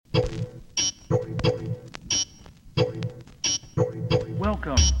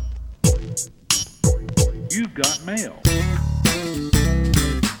Welcome. You've got mail.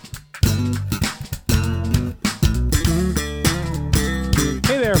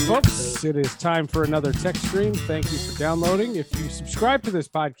 Hey there, folks. It is time for another tech stream. Thank you for downloading. If you subscribe to this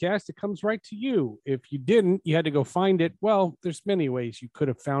podcast, it comes right to you. If you didn't, you had to go find it. Well, there's many ways you could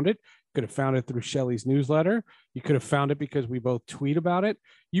have found it. You could have found it through Shelly's newsletter. You could have found it because we both tweet about it.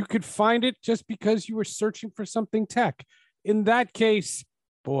 You could find it just because you were searching for something tech. In that case,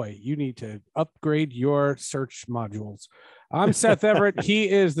 boy, you need to upgrade your search modules. I'm Seth Everett. He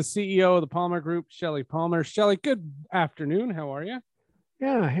is the CEO of the Palmer Group, Shelly Palmer. Shelly, good afternoon. How are you?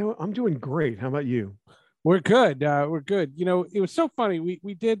 Yeah, hey, I'm doing great. How about you? We're good. We're good. You know, it was so funny.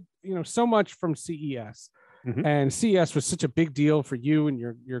 We did, so much from CES, and CES was such a big deal for you and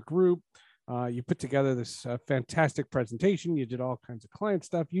your group. You put together this fantastic presentation. You did all kinds of client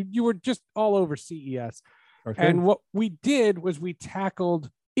stuff. You were just all over CES. Okay. And what we did was we tackled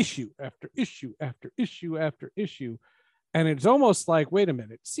issue after issue after issue after issue. And it's almost like, wait a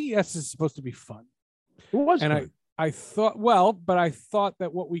minute, CES is supposed to be fun. It was and fun. I thought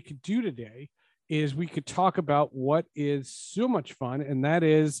that what we could do today is we could talk about what is so much fun, and that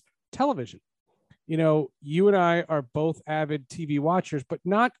is television. You know, you and I are both avid TV watchers, but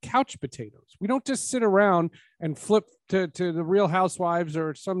not couch potatoes. We don't just sit around and flip to the Real Housewives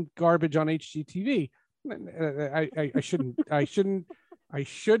or some garbage on HGTV. I shouldn't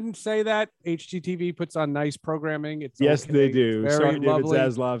say that. HGTV puts on nice programming. It's yes, okay. they do. Very Sorry, lovely.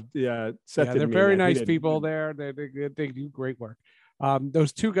 David Zaslav. Yeah, they're very nice people there. They do great work.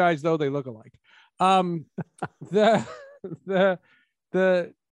 Those two guys, though, they look alike. The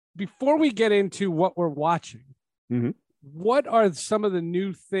before we get into what we're watching, what are some of the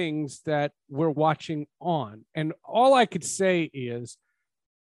new things that we're watching on? And all I could say is,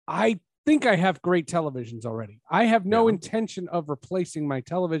 I think I have great televisions already. I have no intention of replacing my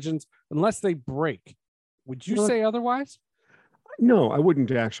televisions unless they break. Would you say otherwise? No, I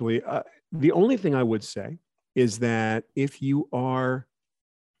wouldn't actually. The only thing I would say is that if you are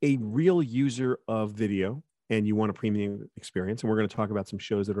a real user of video and you want a premium experience, and we're going to talk about some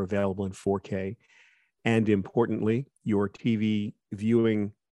shows that are available in 4K, and importantly, your TV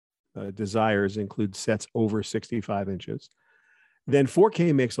viewing desires include sets over 65 inches, then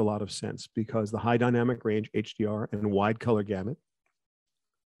 4K makes a lot of sense because the high dynamic range, HDR, and wide color gamut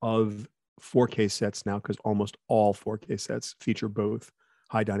of 4K sets now, because almost all 4K sets feature both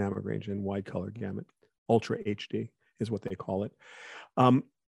high dynamic range and wide color gamut. Ultra HD is what they call it.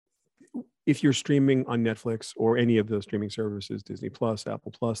 If you're streaming on Netflix or any of those streaming services, Disney Plus,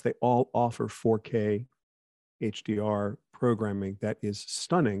 Apple Plus, they all offer 4K HDR programming that is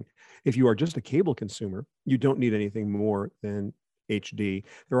stunning. If you are just a cable consumer, you don't need anything more than HD.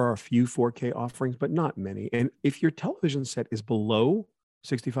 There are a few 4K offerings, but not many. And if your television set is below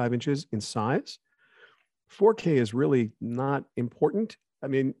 65 inches in size, 4K is really not important. I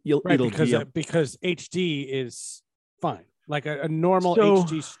mean, because HD is fine. Like a normal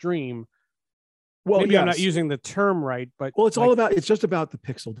HD stream. Well, maybe I'm not using the term right, but it's just about the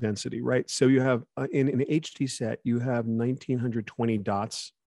pixel density, right? So you have in an HD set, you have 1920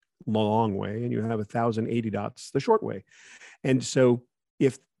 dots the long way, and you have 1080 dots the short way. And so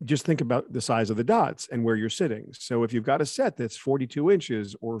if just think about the size of the dots and where you're sitting. So if you've got a set that's 42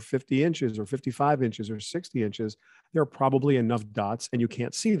 inches or 50 inches or 55 inches or 60 inches, there are probably enough dots and you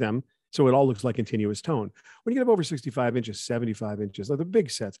can't see them. So it all looks like continuous tone. When you get up over 65 inches, 75 inches, like the big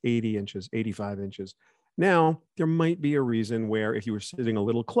sets, 80 inches, 85 inches. Now, there might be a reason where if you were sitting a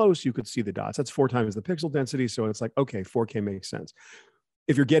little close, you could see the dots. That's 4 times the pixel density. So it's like, okay, 4K makes sense.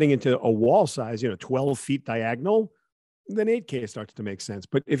 If you're getting into a wall size, 12 feet diagonal, then 8K starts to make sense.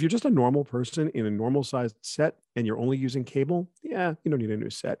 But if you're just a normal person in a normal sized set and you're only using cable, you don't need a new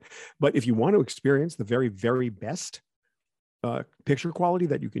set. But if you want to experience the very, very best picture quality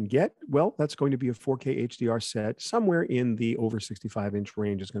that you can get, well, that's going to be a 4K HDR set. Somewhere in the over 65 inch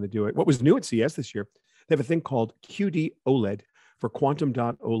range is going to do it. What was new at CES this year, they have a thing called QD OLED for quantum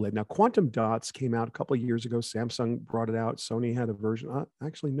dot OLED. Now, quantum dots came out a couple of years ago. Samsung brought it out. Sony had a version.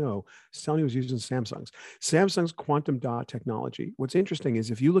 Actually, no. Sony was using Samsung's quantum dot technology. What's interesting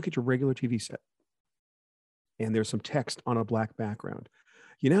is if you look at your regular TV set and there's some text on a black background,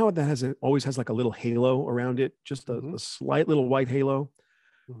 you know how that always has like a little halo around it, just a slight little white halo?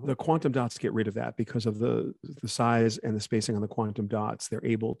 The quantum dots get rid of that because of the size and the spacing on the quantum dots. They're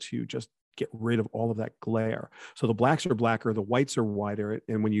able to just get rid of all of that glare. So the blacks are blacker, the whites are whiter.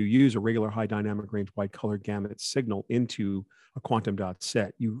 And when you use a regular high dynamic range wide color gamut signal into a quantum dot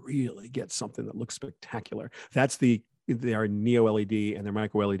set, you really get something that looks spectacular. That's their Neo LED and their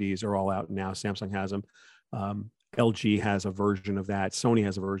micro LEDs are all out now. Samsung has them. LG has a version of that. Sony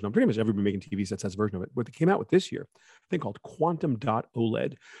has a version of. Pretty much everybody making TV sets has a version of it. What they came out with this year, a thing called Quantum Dot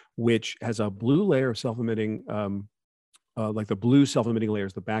OLED, which has a blue layer of self-emitting, like the blue self-emitting layer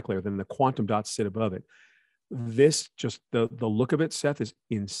is the back layer. Then the quantum dots sit above it. This just the look of it, Seth, is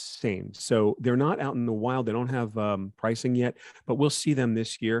insane. So they're not out in the wild. They don't have pricing yet, but we'll see them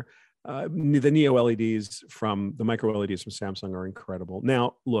this year. The Neo LEDs from the micro LEDs from Samsung are incredible.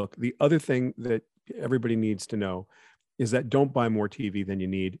 Now, look, the other thing that everybody needs to know is that don't buy more TV than you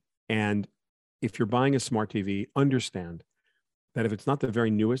need. And if you're buying a smart TV, understand that if it's not the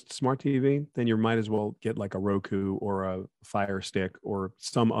very newest smart TV, then you might as well get like a Roku or a Fire Stick or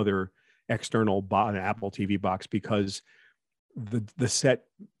some other external an Apple TV box, because the set,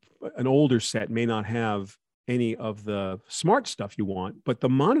 an older set, may not have any of the smart stuff you want, but the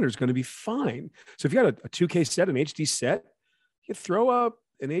monitor is going to be fine. So if you got a 2K set, an HD set, you throw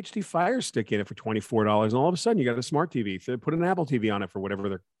an HD Fire Stick in it for $24, and all of a sudden you got a smart TV. So put an Apple TV on it for whatever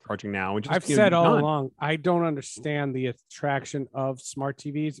they're charging now. And just, I've said all along, I don't understand the attraction of smart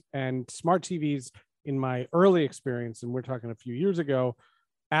TVs, and smart TVs in my early experience, and we're talking a few years ago,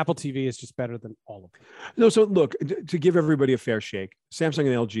 Apple TV is just better than all of them. No, so look, to give everybody a fair shake, Samsung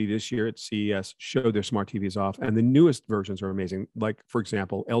and LG this year at CES showed their smart TVs off, and the newest versions are amazing. Like, for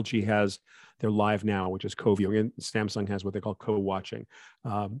example, LG has their Live Now, which is co-viewing, and Samsung has what they call co-watching.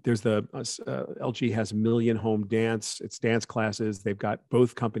 There's the LG has Million Home Dance. It's dance classes. They've got,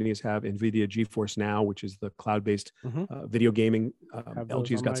 both companies have NVIDIA GeForce Now, which is the cloud-based video gaming.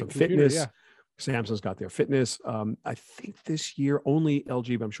 LG's got some fitness. Yeah. Samsung's got their fitness. I think this year only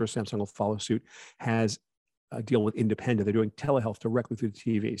LG, but I'm sure Samsung will follow suit, has a deal with Independent. They're doing telehealth directly through the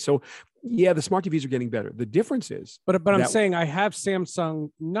TV. So yeah, the smart TVs are getting better. The difference is, but I'm saying I have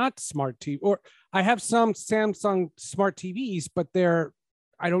Samsung not smart TV, or I have some Samsung smart TVs, but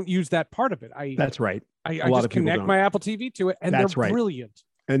I don't use that part of it. That's right. I just connect my Apple TV to it, and they're brilliant.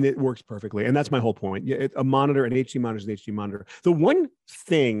 And it works perfectly. And that's my whole point. A monitor, an HD monitor is an HD monitor. The one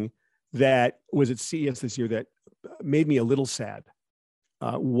thing that was at CES this year that made me a little sad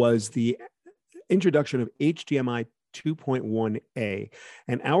was the introduction of HDMI 2.1a.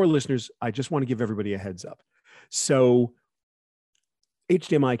 And our listeners, I just want to give everybody a heads up. So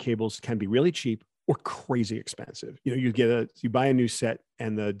HDMI cables can be really cheap or crazy expensive. You know, you buy a new set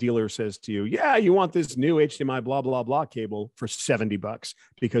and the dealer says to you, yeah, you want this new HDMI blah, blah, blah cable for $70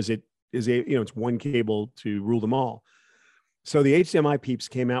 because it is it's one cable to rule them all. So the HDMI peeps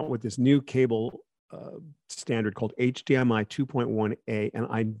came out with this new cable standard called HDMI 2.1a, and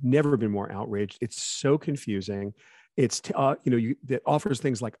I've never been more outraged. It's so confusing. It's that offers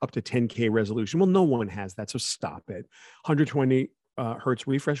things like up to 10K resolution. Well, no one has that, so stop it. 120 hertz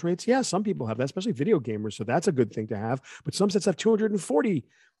refresh rates. Yeah, some people have that, especially video gamers. So that's a good thing to have. But some sets have 240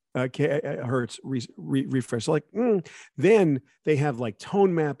 hertz refresh. So then they have like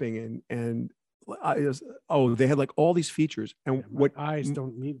tone mapping and they had like all these features, and my eyes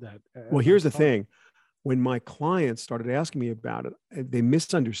don't need that. Well, here's the thing. When my clients started asking me about it, they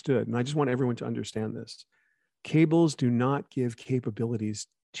misunderstood. And I just want everyone to understand this. Cables do not give capabilities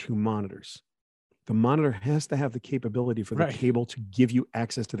to monitors. The monitor has to have the capability for the cable to give you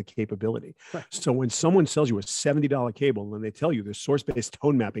access to the capability. Right. So when someone sells you a $70 cable and they tell you there's source-based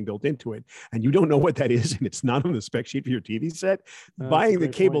tone mapping built into it, and you don't know what that is, and it's not on the spec sheet for your TV set, buying the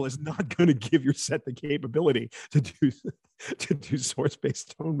cable is not going to give your set the capability to do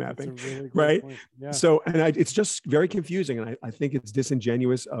source-based tone mapping, really right? Yeah. So, and it's just very confusing, and I think it's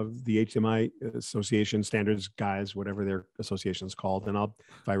disingenuous of the HDMI Association standards guys, whatever their association is called. And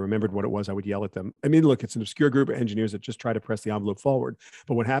if I remembered what it was, I would yell at them. I mean, look, it's an obscure group of engineers that just try to press the envelope forward.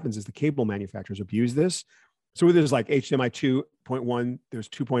 But what happens is the cable manufacturers abuse this. So there's like HDMI 2.1, there's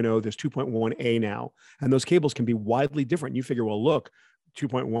 2.0, there's 2.1a now, and those cables can be widely different. You figure, well, look,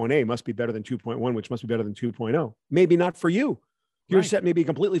 2.1a must be better than 2.1, which must be better than 2.0. Maybe not for you. Your set may be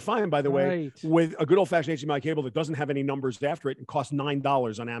completely fine, by the way, with a good old-fashioned HDMI cable that doesn't have any numbers after it and costs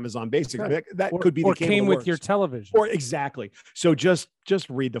 $9 on Amazon Basics. Right. That could be the cable came with your television. Or exactly. So just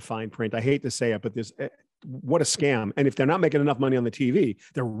read the fine print. I hate to say it, but what a scam. And if they're not making enough money on the TV,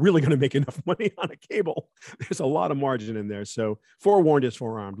 they're really going to make enough money on a cable. There's a lot of margin in there. So forewarned is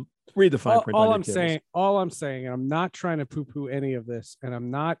forearmed. Read the fine print. All I'm saying, and I'm not trying to poo-poo any of this, and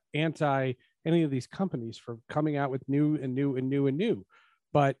I'm not anti any of these companies for coming out with new.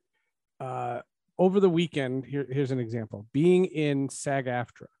 But over the weekend, here's an example. Being in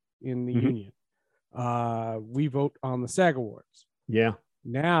SAG-AFTRA in the union, we vote on the SAG Awards. Yeah.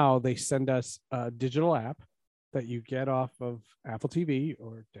 Now they send us a digital app that you get off of Apple TV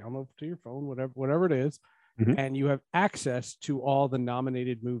or download to your phone, whatever it is, and you have access to all the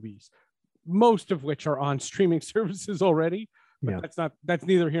nominated movies. most of which are on streaming services already. But Yeah. that's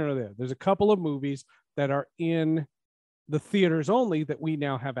neither here nor there. There's a couple of movies that are in the theaters only that we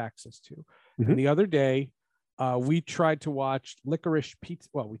now have access to. And the other day, we tried to watch Licorice Pizza.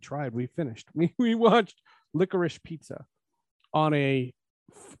 Well, we finished. We watched Licorice Pizza on a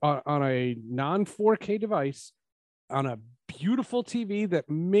non 4K device on a beautiful TV that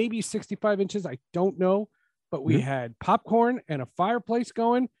maybe 65 inches. I don't know, but we had popcorn and a fireplace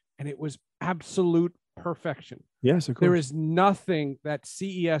going, and it was absolute perfection. Yes, of course. There is nothing that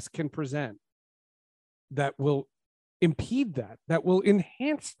CES can present that will impede that will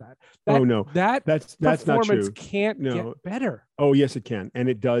enhance that. Oh no, that's not performance true. Can't get better. Oh yes, it can, and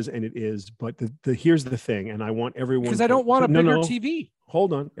it does, and it is. But the here's the thing, and I want everyone, because I don't want a bigger TV.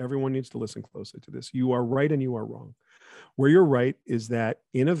 Hold on, everyone needs to listen closely to this. You are right and you are wrong. Where you're right is that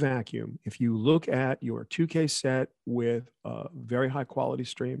in a vacuum, if you look at your 2K set with a very high quality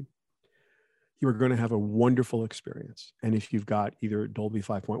stream, you are going to have a wonderful experience. And if you've got either Dolby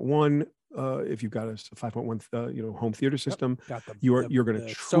 5.1, if you've got a 5.1, home theater system, you're going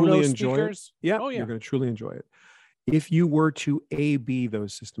to truly enjoy it. Yeah, you're going to truly enjoy it. If you were to A/B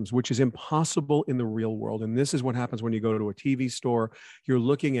those systems, which is impossible in the real world, and this is what happens when you go to a TV store, you're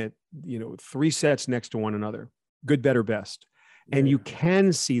looking at 3 sets next to one another, good, better, best, and you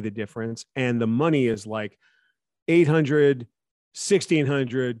can see the difference. And the money is like $800.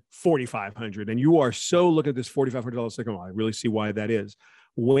 $1,600, $4,500, and you are so looking at this $4,500 like, oh, I really see why that is.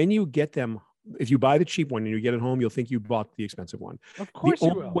 When you get them, if you buy the cheap one and you get it home, you'll think you bought the expensive one. Of course, the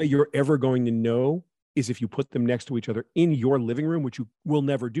only way you're ever going to know is if you put them next to each other in your living room, which you will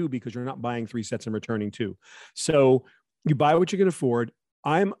never do because you're not buying 3 sets and returning 2. So you buy what you can afford.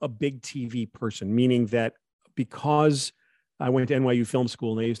 I'm a big TV person, meaning that because I went to NYU Film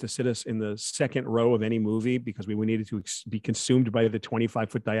School, and they used to sit us in the second row of any movie because we needed to be consumed by the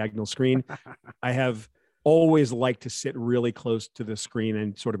 25-foot diagonal screen. I have always liked to sit really close to the screen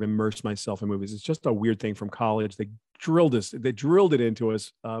and sort of immerse myself in movies. It's just a weird thing from college. They drilled it into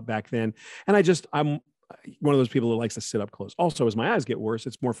us back then. And I'm one of those people who likes to sit up close. Also, as my eyes get worse,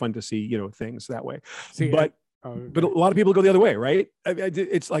 it's more fun to see, things that way. But a lot of people go the other way, right?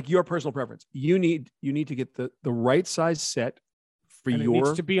 It's like your personal preference. You need to get the right size set for it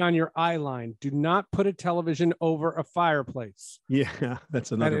needs to be on your eye line. Do not put a television over a fireplace. Yeah,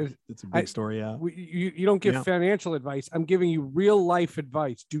 that's a big story. Yeah, you don't give financial advice. I'm giving you real life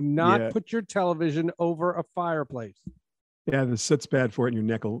advice. Do not put your television over a fireplace. Yeah, the soot's bad for it, and your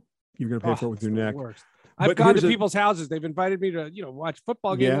neck you're going to pay for it with your neck. I've gone to people's houses. They've invited me to watch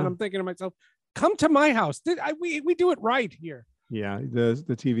football games, and I'm thinking to myself, come to my house. We do it right here. Yeah, the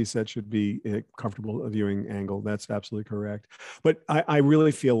TV set should be a comfortable viewing angle. That's absolutely correct. But I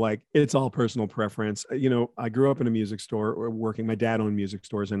really feel like it's all personal preference. I grew up in a music store working. My dad owned music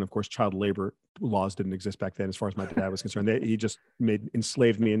stores, and of course, child labor laws didn't exist back then, as far as my dad was concerned. He just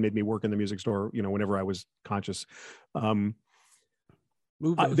enslaved me and made me work in the music store. Whenever I was conscious.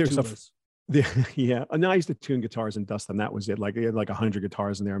 Yeah. And I used to tune guitars and dust them. That was it. Like they had like 100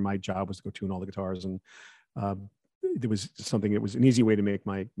 guitars in there. And my job was to go tune all the guitars. And it was something, it was an easy way to make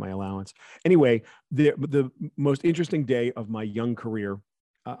my allowance. Anyway, the most interesting day of my young career,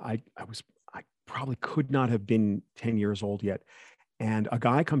 I probably could not have been 10 years old yet. And a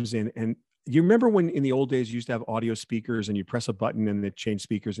guy comes in, and you remember when in the old days you used to have audio speakers and you press a button and it changed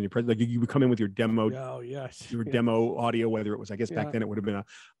speakers, and you would come in with your demo. Oh, yes. Your demo audio, whether it was, I guess back then it would have been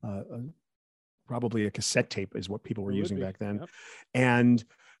probably a cassette tape is what people were using back then. Yep. And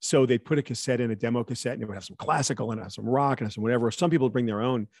so they put a cassette in, a demo cassette, and it would have some classical and it have some rock and some whatever. Some people would bring their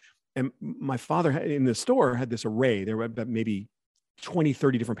own. And my father in the store had this array. There were maybe 20,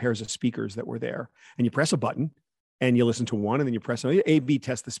 30 different pairs of speakers that were there. And you press a button and you listen to one, and then you press another, A/B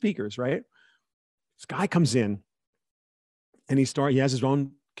test the speakers, right? This guy comes in and he has his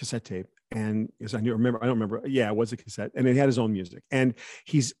own cassette tape. And as I don't remember. Yeah, it was a cassette, and it had his own music. And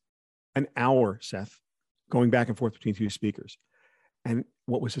he's an hour, Seth, going back and forth between 2 speakers. And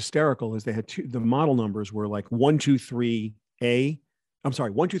what was hysterical is they had the model numbers were like 123W and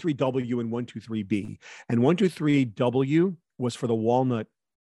 123B. And 123W was for the walnut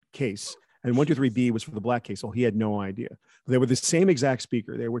case, and 123B was for the black case. So he had no idea. They were the same exact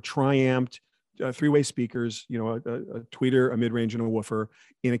speaker. They were triamped 3-way speakers, a tweeter, a mid-range, and a woofer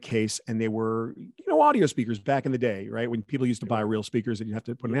in a case. And they were, audio speakers back in the day, right? When people used to buy real speakers that you have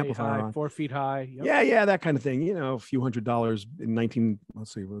to put an amplifier on. 4 feet high. Yep. Yeah, that kind of thing. A few $100s in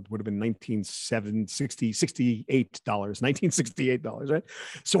would have been $1968, right?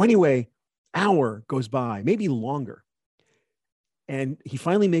 So anyway, hour goes by, maybe longer. And he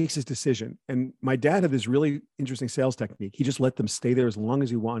finally makes his decision. And my dad had this really interesting sales technique. He just let them stay there as long as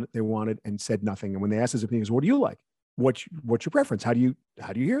they wanted, and said nothing. And when they asked his opinion, he goes, "What do you like? What's your preference? How do you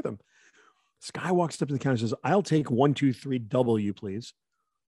hear them?" This guy walks up to the counter and says, "I'll take 123W, please."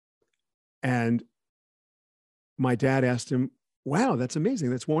 And my dad asked him, "Wow, that's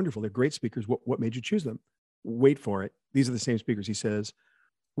amazing. That's wonderful. They're great speakers. What made you choose them?" Wait for it. These are the same speakers. He says,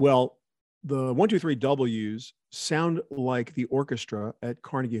 "Well, the 123Ws sound like the orchestra at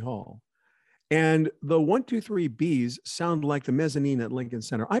Carnegie Hall. And the 123Bs sound like the mezzanine at Lincoln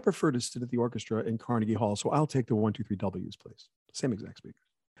Center. I prefer to sit at the orchestra in Carnegie Hall, so I'll take the 123Ws, please." Same exact speaker.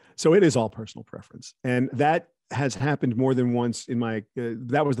 So it is all personal preference. And that has happened more than once in my,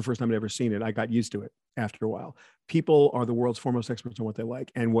 that was the first time I'd ever seen it. I got used to it after a while. People are the world's foremost experts on what they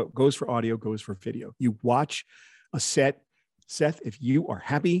like. And what goes for audio goes for video. You watch a set, Seth, if you are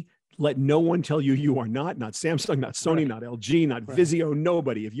happy, let no one tell you you are not Samsung, not Sony, right, not LG, not right, Vizio,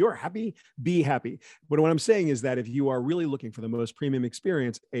 nobody. If you're happy, be happy. But what I'm saying is that if you are really looking for the most premium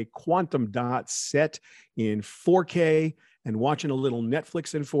experience, a quantum dot set in 4K and watching a little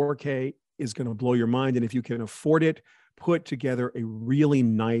Netflix in 4K is going to blow your mind. And if you can afford it, put together a really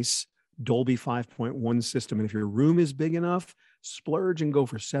nice Dolby 5.1 system. And if your room is big enough, splurge and go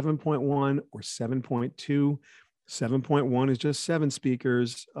for 7.1 or 7.2. 7.1 is just 7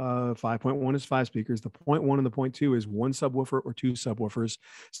 speakers. 5.1 is 5 speakers. The 0.1 and the 0.2 is 1 subwoofer or 2 subwoofers.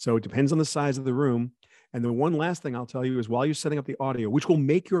 So it depends on the size of the room. And the one last thing I'll tell you is while you're setting up the audio, which will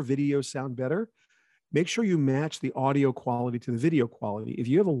make your video sound better, make sure you match the audio quality to the video quality. If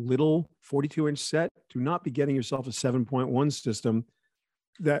you have a little 42-inch set, do not be getting yourself a 7.1 system,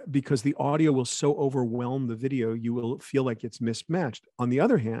 that because the audio will so overwhelm the video, you will feel like it's mismatched. On the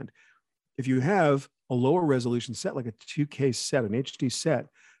other hand, if you have a lower resolution set, like a 2K set, an HD set,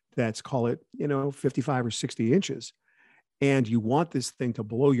 that's, call it, 55 or 60 inches, and you want this thing to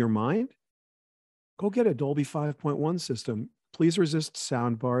blow your mind, go get a Dolby 5.1 system. Please resist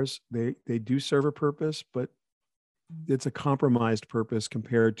sound bars. They do serve a purpose, but it's a compromised purpose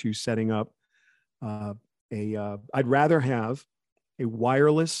compared to setting up I'd rather have a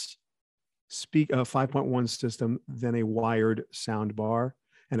wireless 5.1 system than a wired sound bar.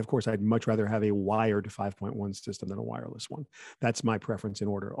 And of course, I'd much rather have a wired 5.1 system than a wireless one. That's my preference in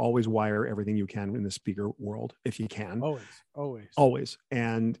order. Always wire everything you can in the speaker world, if you can. Always.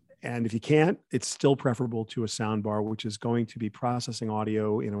 And if you can't, it's still preferable to a sound bar, which is going to be processing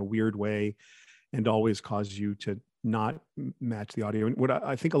audio in a weird way and always cause you to not match the audio. And what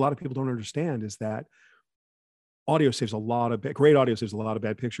I think a lot of people don't understand is that great audio saves a lot of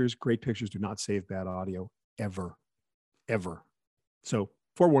bad pictures. Great pictures do not save bad audio ever. So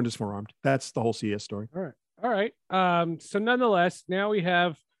forewarned is forearmed. That's the whole CES story. All right. So nonetheless, now we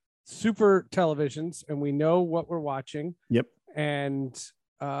have super televisions and we know what we're watching. Yep. And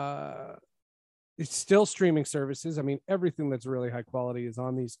it's still streaming services. I mean, everything that's really high quality is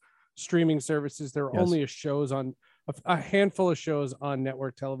on these streaming services. There are only a handful of shows on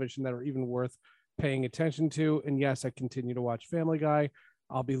network television that are even worth paying attention to. And yes, I continue to watch Family Guy.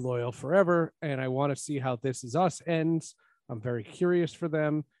 I'll be loyal forever. And I want to see how This Is Us ends. I'm very curious for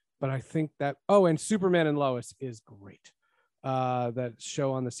them, but I think that, and Superman and Lois is great. That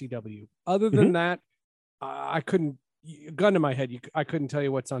show on the CW. Other than that, I couldn't, gun to my head, I couldn't tell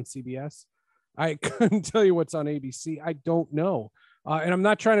you what's on CBS. I couldn't tell you what's on ABC. I don't know. And I'm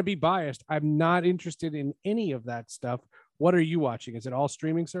not trying to be biased. I'm not interested in any of that stuff. What are you watching? Is it all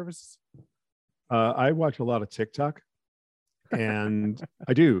streaming services? I watch a lot of TikTok, and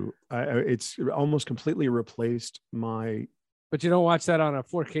I do. It's almost completely replaced my. But you don't watch that on a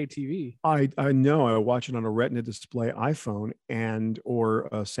 4K TV. I know. I watch it on a Retina display iPhone or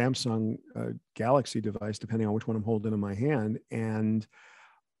a Samsung Galaxy device, depending on which one I'm holding in my hand. And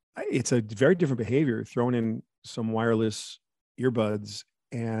it's a very different behavior. Throwing in some wireless earbuds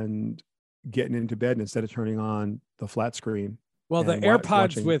and getting into bed instead of turning on the flat screen. Well, the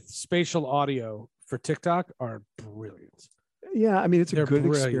AirPods with spatial audio for TikTok are brilliant. Yeah, I mean, it's a good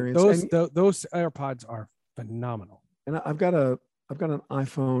experience. Those AirPods are phenomenal. And I've got an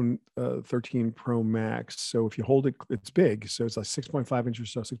iPhone 13 Pro Max. So if you hold it, it's big. So it's like 6.5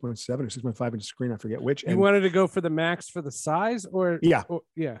 inches, so 6.7 or 6.5 inch screen. I forget which. You wanted to go for the Max for the size, or yeah,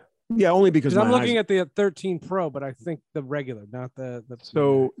 yeah. Yeah, only because I'm looking at the 13 Pro, but I think the regular, not the.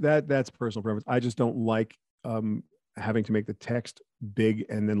 So that's personal preference. I just don't like having to make the text big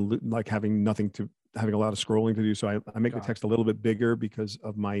and then like having a lot of scrolling to do. So I make the text a little bit bigger because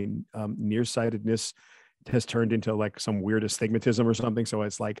of my nearsightedness has turned into like some weird astigmatism or something. So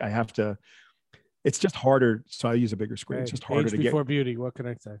it's like I have to It's just harder. So I use a bigger screen. It's just harder age to before get. beauty. What can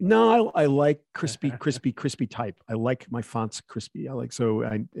I say? No, I like crispy type. I like my fonts crispy.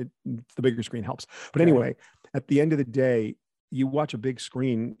 The bigger screen helps. But anyway, at the end of the day, you watch a big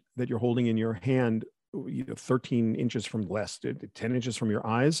screen that you're holding in your hand, 13 inches from less, 10 inches from your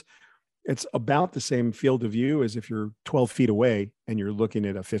eyes. It's about the same field of view as if you're 12 feet away and you're looking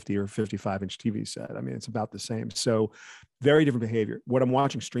at a 50 or 55 inch TV set. I mean, it's about the same. So very different behavior. What I'm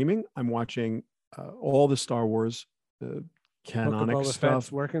watching streaming, I'm watching all the Star Wars canonic Boba stuff.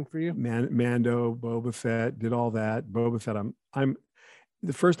 Fett's working for you? Mando, Boba Fett, did all that. Boba Fett, I'm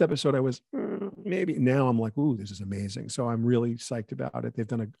the first episode I was maybe, now I'm like, ooh, this is amazing. So I'm really psyched about it. They've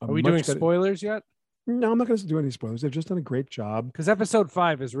done a Are we doing spoilers yet? No, I'm not going to do any spoilers. They've just done a great job. Because episode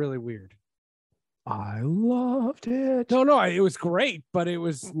 5 is really weird. I loved it. No, it was great, but it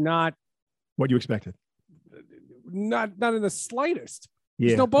was not what you expected. Not in the slightest. Yeah,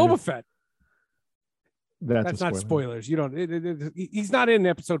 There's no Boba Fett. That's not spoilers. You don't. He's not in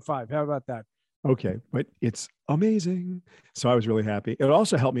episode 5. How about that? Okay, but it's amazing. So I was really happy. It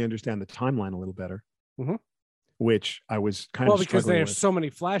also helped me understand the timeline a little better, which I was kind of because there's so many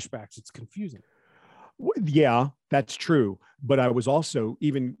flashbacks. It's confusing. Yeah, that's true. But I was also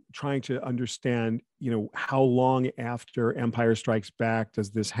even trying to understand, how long after Empire Strikes Back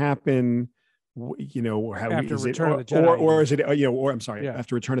does this happen? After Return of the Jedi, or is it, or I'm sorry,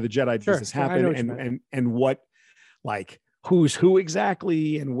 after Return of the Jedi, does this happen? And what, like, who's who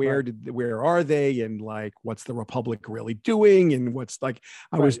exactly, and where are they, and like, what's the Republic really doing, and what's like,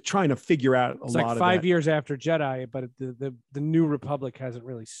 I was trying to figure out a lot of 5 years after Jedi, but the new Republic hasn't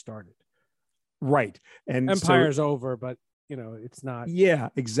really started. Right. And Empire's over, but it's not. Yeah,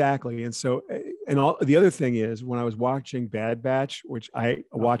 exactly. And so, the other thing is, when I was watching Bad Batch, which I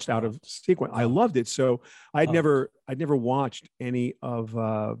watched out of sequence, I loved it. So I'd never watched any of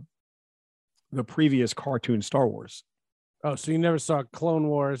the previous cartoon Star Wars. Oh, so you never saw Clone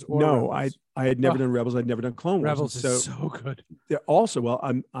Wars? Or no, Rebels? I had never done Rebels. I'd never done Clone Wars. Rebels is so good. Also, well,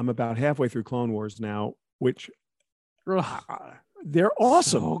 I'm about halfway through Clone Wars now, which they're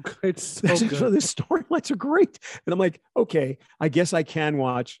awesome. It's so good. The storylines are great, and I'm like, okay, I guess I can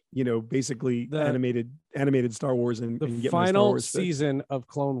watch, basically animated Star Wars and get final my Star Wars season of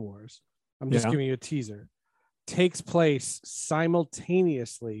Clone Wars. I'm just giving you a teaser. Takes place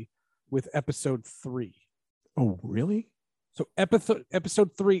simultaneously with episode 3. Oh, really? So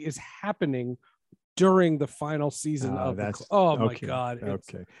episode 3 is happening during the final season of my God.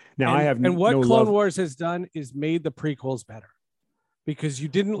 Okay. Now I have what Clone Wars has done is made the prequels better, because you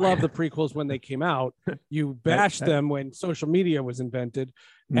didn't love the prequels when they came out. You bashed them when social media was invented.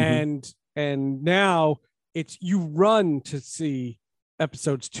 And now you run to see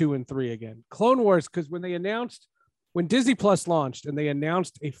episodes 2 and 3 again. Clone Wars, because when Disney Plus launched and they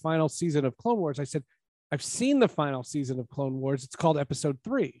announced a final season of Clone Wars, I said, I've seen the final season of Clone Wars. It's called episode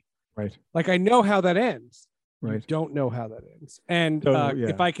 3. Right. Like, I know how that ends. Right. You don't know how that ends. And So,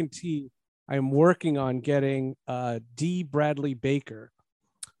 if I can tease, I'm working on getting D. Bradley Baker,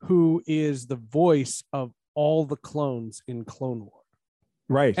 who is the voice of all the clones in Clone War.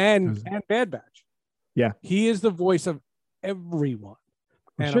 Right. And Bad Batch. Yeah. He is the voice of everyone.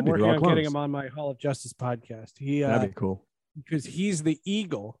 And I'm working on getting him on my Hall of Justice podcast. That'd be cool. Because he's the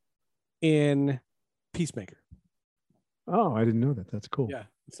eagle in Peacemaker. Oh, I didn't know that. That's cool. Yeah.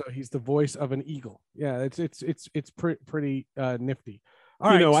 So he's the voice of an eagle. Yeah, it's pretty nifty. All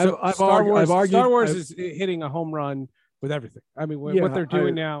right. Star Wars is hitting a home run with everything. I mean, what they're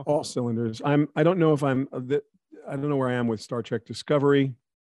doing now, all cylinders. I don't know if I don't know where I am with Star Trek Discovery.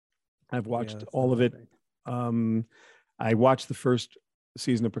 I've watched all of it. I watched the first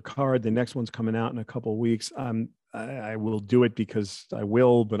season of Picard. The next one's coming out in a couple of weeks. I will do it because I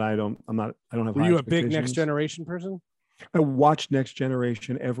will, but I don't have. Were you a big Next Generation person? I watched Next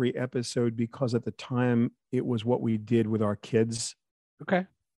Generation every episode because at the time it was what we did with our kids. Okay.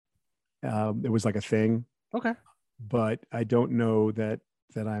 It was like a thing. Okay. But I don't know that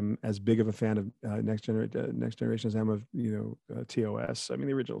I'm as big of a fan of Next Generation as I am of TOS. I mean,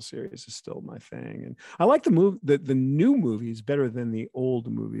 the original series is still my thing, and I like the new movies better than the old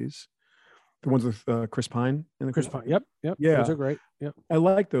movies. The ones with Chris Pine and Chris Pine. Yep. Yeah, those are great. Yep. I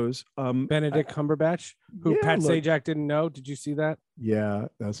like those. Benedict Cumberbatch, who Pat Sajak didn't know. Did you see that? Yeah,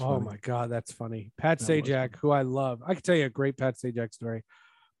 that's funny. Oh my God, that's funny. Pat Sajak, who I love. I could tell you a great Pat Sajak story,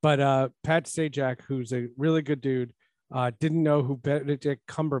 but Pat Sajak, who's a really good dude, didn't know who Benedict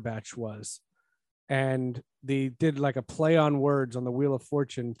Cumberbatch was, and they did like a play on words on the Wheel of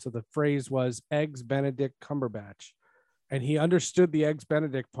Fortune. So the phrase was "Eggs Benedict Cumberbatch." And he understood the Eggs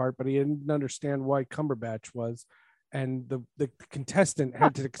Benedict part, but he didn't understand why Cumberbatch was. and the contestant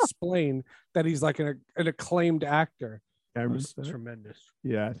had to explain that he's like an acclaimed actor. I It remember was that. tremendous.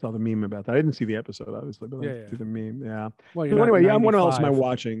 Yeah, I saw the meme about that. I didn't see the episode, obviously, but Yeah, I yeah. see the meme. Yeah. Well, So anyway, yeah. What else am I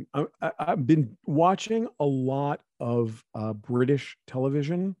watching? I've been watching a lot of British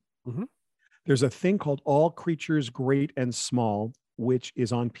television. Mhm. There's a thing called All Creatures Great and Small, which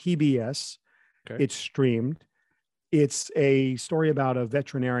is on PBS. Okay. It's streamed. It's a story about a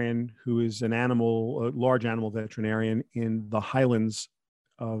veterinarian who is a large animal veterinarian in the Highlands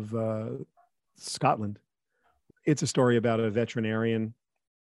of Scotland. It's a story about a veterinarian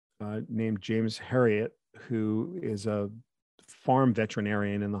named James Herriot, who is a farm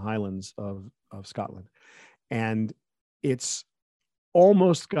veterinarian in the Highlands of Scotland. And it's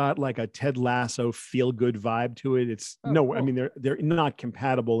almost got like a Ted Lasso feel good vibe to it. It's cool. I mean, they're not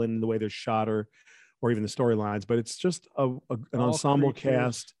compatible in the way they're shot or even the storylines, but it's just an ensemble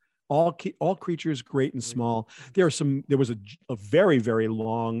cast. All creatures great and small. There was a very, very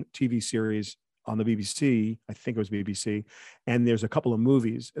long TV series on the BBC. I think it was BBC. And there's a couple of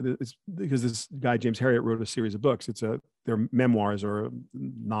movies. It's because this guy, James Herriot, wrote a series of books. They're memoirs or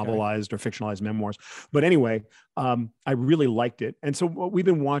novelized or fictionalized memoirs. But anyway, I really liked it. And so we've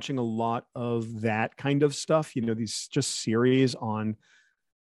been watching a lot of that kind of stuff, these just series on,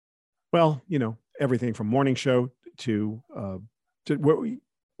 well, everything from morning show to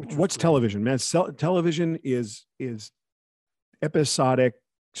what's television, man. Television is episodic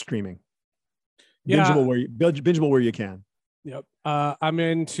streaming. Yeah. Bingeable where you can. Yep. I'm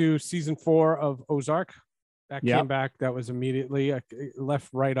into season 4 of Ozark. That came back. That was immediately left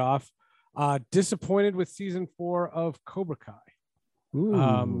right off. Disappointed with season 4 of Cobra Kai.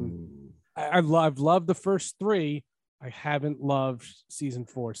 I've loved the first 3. I haven't loved season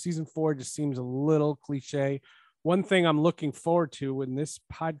 4. Season 4 just seems a little cliche. One thing I'm looking forward to when this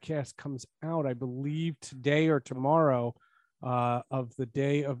podcast comes out, I believe today or tomorrow,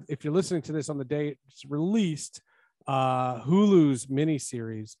 if you're listening to this on the day it's released, Hulu's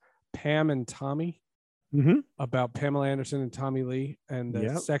miniseries, Pam and Tommy, about Pamela Anderson and Tommy Lee and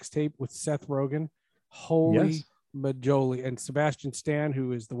the sex tape with Seth Rogen. Holy majoli. And Sebastian Stan,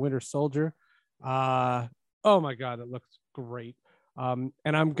 who is the Winter Soldier. Oh my God, it looks great. And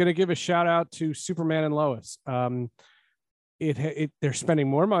I'm going to give a shout out to Superman and Lois. They're spending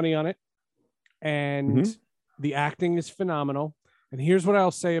more money on it, and the acting is phenomenal. And here's what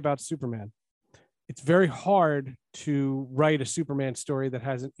I'll say about Superman. It's very hard to write a Superman story that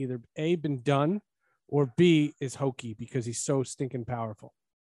hasn't either A, been done, or B, is hokey because he's so stinking powerful.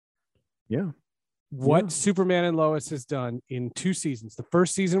 Yeah. What Superman and Lois has done in 2 seasons. The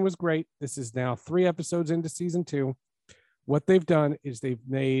first season was great. This is now 3 episodes into season 2. What they've done is they've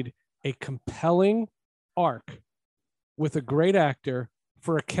made a compelling arc with a great actor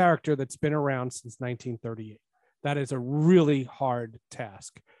for a character that's been around since 1938. That is a really hard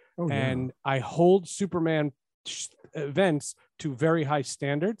task. And I hold Superman events to very high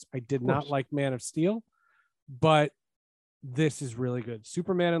standards. I did not like Man of Steel, but this is really good.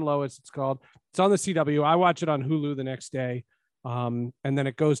 Superman and Lois, it's called. It's on the CW. I watch it on Hulu the next day. And then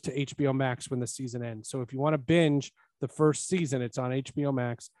it goes to HBO Max when the season ends. So if you want to binge the first season, it's on HBO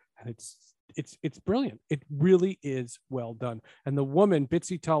Max, and it's brilliant. It really is well done. And the woman,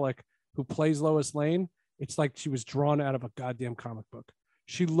 Bitsy Tulloch, who plays Lois Lane, it's like she was drawn out of a goddamn comic book.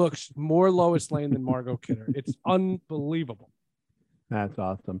 She looks more Lois Lane than Margot Kidder. It's unbelievable. That's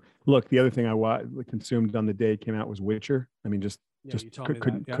awesome. Look, the other thing I consumed on the day it came out was Witcher. I mean, just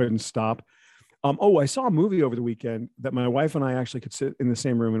couldn't stop. I saw a movie over the weekend that my wife and I actually could sit in the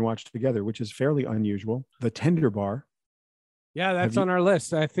same room and watch together, which is fairly unusual. The Tender Bar. Yeah, that's on our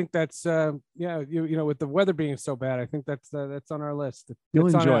list. I think that's with the weather being so bad, I think that's on our list. You'll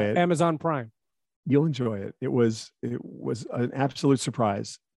it's enjoy on it. Amazon Prime. You'll enjoy it. It was an absolute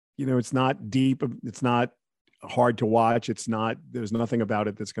surprise. It's not deep. It's not hard to watch. There's nothing about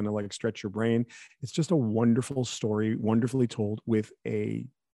it that's going to like stretch your brain. It's just a wonderful story, wonderfully told with an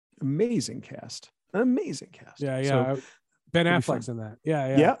amazing cast. Yeah. So, Ben Affleck's in that.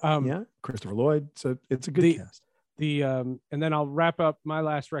 Yeah. Christopher Lloyd. So it's a good cast. And then I'll wrap up. My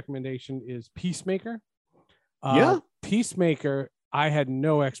last recommendation is Peacemaker. Peacemaker, I had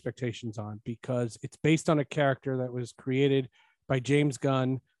no expectations on because it's based on a character that was created by James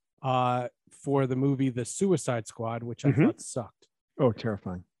Gunn for the movie The Suicide Squad, which I thought sucked. Oh,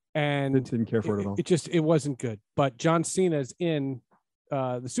 terrifying. And didn't care for it at all. It wasn't good. But John Cena's in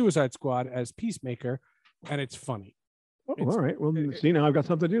The Suicide Squad as Peacemaker, and it's funny. Oh, all right. Well, see, now I've got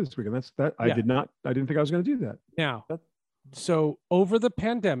something to do this weekend. That's that. I didn't think I was going to do that. Now, so over the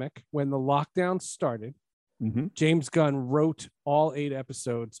pandemic, when the lockdown started, James Gunn wrote all 8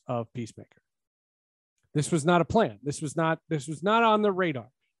 episodes of Peacemaker. This was not a plan. This was not on the radar.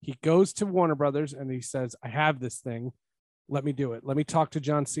 He goes to Warner Brothers and he says, I have this thing. Let me do it. Let me talk to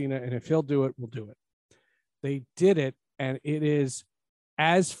John Cena. And if he'll do it, we'll do it. They did it. And it is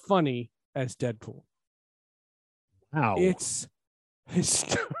as funny as Deadpool. Wow. It's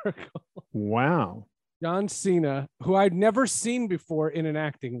hysterical. Wow. John Cena, who I'd never seen before in an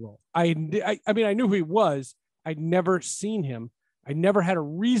acting role. I mean, I knew who he was. I'd never seen him. I never had a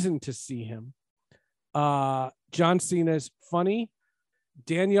reason to see him. John Cena's funny.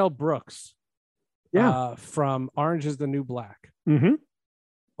 Danielle Brooks, from Orange is the New Black. Mm-hmm.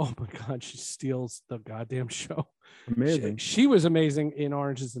 Oh my God, she steals the goddamn show. Amazing. She was amazing in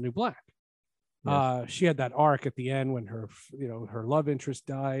Orange is the New Black. Yes. She had that arc at the end when her love interest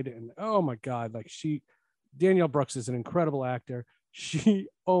died, and oh my God, Danielle Brooks is an incredible actor. She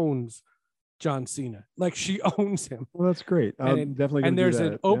owns John Cena, like she owns him. Well, that's great. Definitely. And there's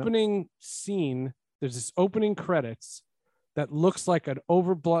an opening scene. There's this opening credits that looks like an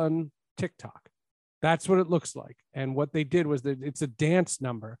overblown TikTok. That's what it looks like. And what they did was that it's a dance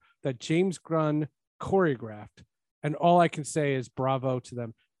number that James Gunn choreographed. And all I can say is bravo to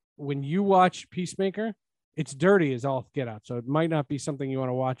them. When you watch Peacemaker, it's dirty as all get out. So it might not be something you want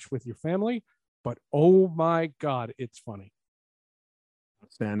to watch with your family, but oh my God, it's funny.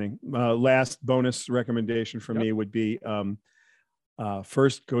 Outstanding. Last bonus recommendation for me would be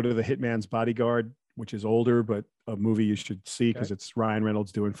first go to The Hitman's Bodyguard, which is older, but a movie you should see because it's Ryan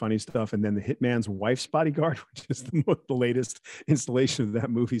Reynolds doing funny stuff. And then The Hitman's Wife's Bodyguard, which is the latest installation of that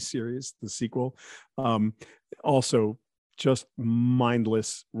movie series, the sequel. Also, just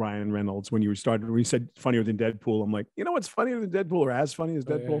mindless Ryan Reynolds. When you said funnier than Deadpool, I'm like, you know what's funnier than Deadpool or as funny as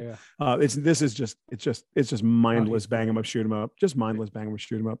Deadpool? It's just mindless bang 'em up, shoot 'em up, just mindless bang 'em up,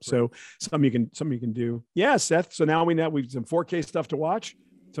 shoot 'em up. So something you can do. Yeah, Seth. So now we've some 4K stuff to watch,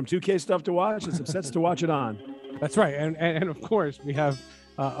 some 2K stuff to watch, and some sets to watch it on. That's right. And of course we have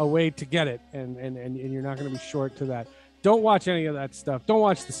a way to get it, and you're not going to be short to that. Don't watch any of that stuff. Don't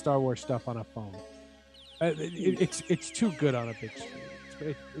watch the Star Wars stuff on a phone. It's too good on a big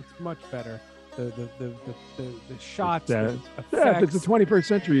screen. It's much better. The shots. If it's the 21st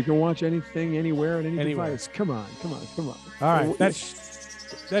century, you can watch anything, anywhere, on any device. Come on. All right,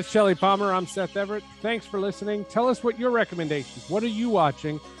 that's Shelley Palmer. I'm Seth Everett. Thanks for listening. Tell us what your recommendations. What are you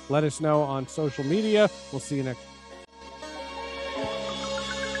watching? Let us know on social media. We'll see you next week.